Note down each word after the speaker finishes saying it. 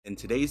In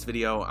today's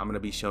video, I'm going to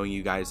be showing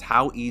you guys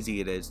how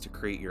easy it is to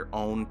create your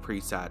own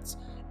presets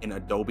in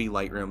Adobe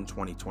Lightroom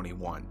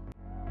 2021.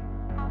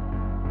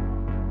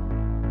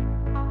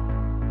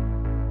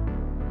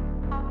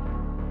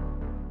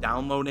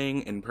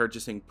 Downloading and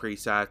purchasing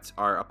presets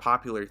are a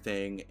popular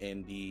thing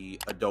in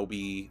the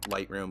Adobe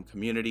Lightroom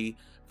community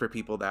for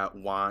people that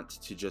want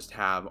to just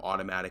have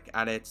automatic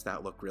edits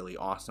that look really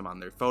awesome on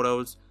their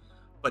photos.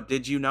 But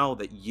did you know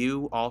that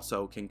you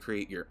also can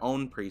create your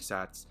own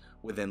presets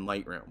within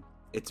Lightroom?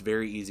 It's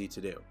very easy to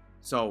do.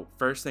 So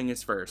first thing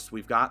is first,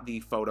 we've got the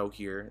photo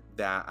here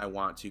that I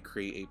want to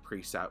create a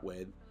preset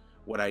with.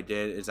 What I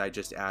did is I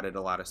just added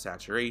a lot of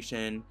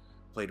saturation,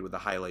 played with the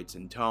highlights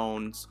and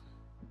tones,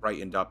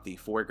 brightened up the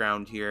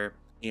foreground here,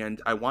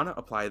 and I want to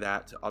apply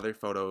that to other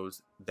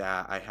photos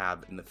that I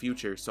have in the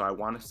future. So I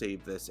want to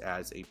save this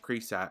as a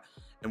preset,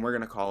 and we're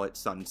going to call it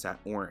Sunset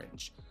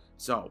Orange.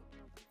 So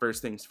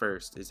first things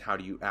first is, how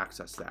do you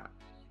access that?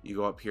 You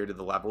go up here to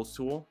the Levels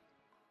tool.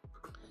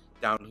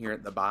 Down here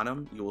at the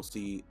bottom, you will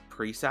see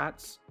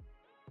presets,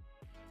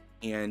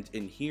 and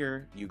in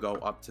here you go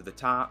up to the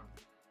top,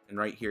 and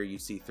right here you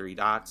see three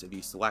dots. If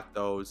you select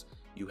those,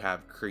 you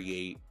have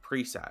create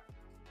preset.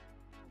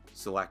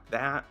 Select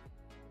that,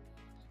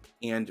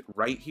 and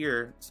right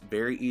here,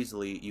 very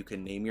easily, you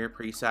can name your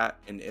preset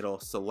and it'll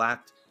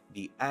select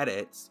the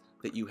edits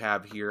that you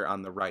have here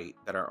on the right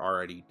that are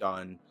already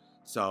done.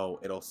 So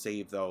it'll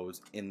save those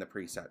in the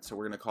preset. So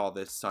we're going to call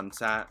this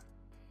Sunset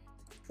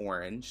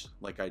Orange,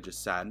 like I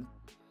just said,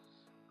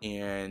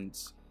 and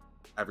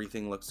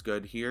everything looks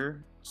good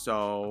here.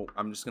 So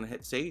I'm just going to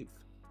hit save.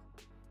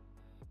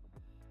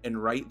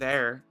 And right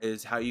there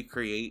is how you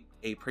create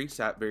a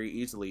preset very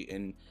easily.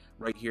 And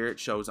right here it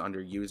shows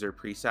under user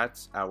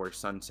presets our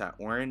Sunset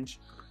Orange.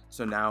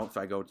 So now if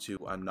I go to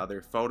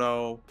another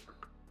photo,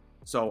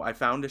 so I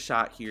found a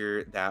shot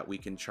here that we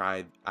can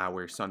try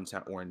our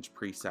Sunset Orange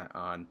preset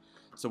on.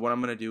 So what I'm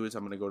going to do is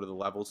I'm going to go to the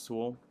Levels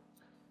tool,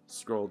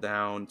 scroll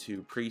down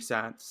to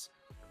presets,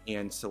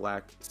 and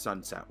select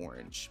Sunset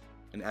Orange.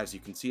 And as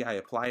you can see, I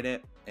applied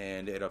it,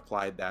 and it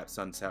applied that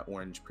Sunset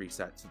Orange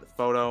preset to the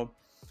photo.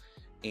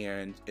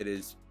 And it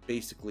is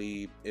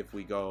basically, if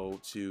we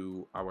go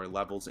to our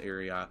levels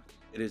area,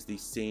 it is the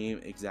same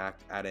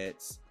exact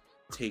edits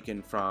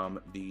taken from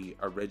the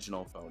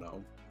original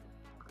photo,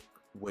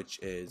 which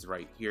is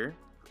right here.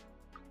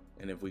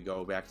 And if we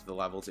go back to the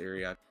levels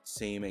area,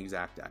 same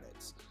exact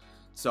edits.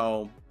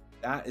 So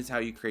that is how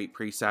you create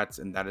presets,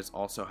 and that is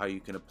also how you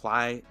can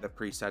apply the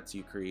presets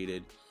you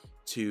created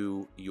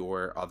to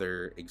your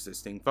other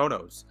existing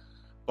photos.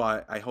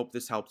 But I hope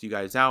this helped you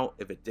guys out.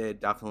 If it did,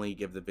 definitely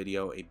give the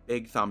video a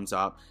big thumbs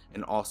up,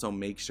 and also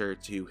make sure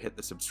to hit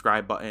the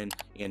subscribe button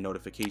and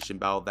notification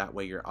bell. That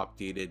way you're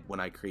updated when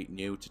I create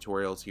new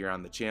tutorials here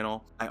on the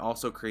channel. I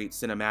also create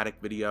cinematic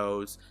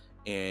videos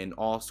and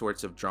all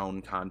sorts of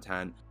drone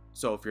content.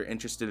 So if you're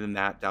interested in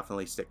that,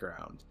 definitely stick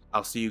around.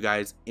 I'll see you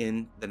guys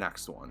in the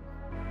next one.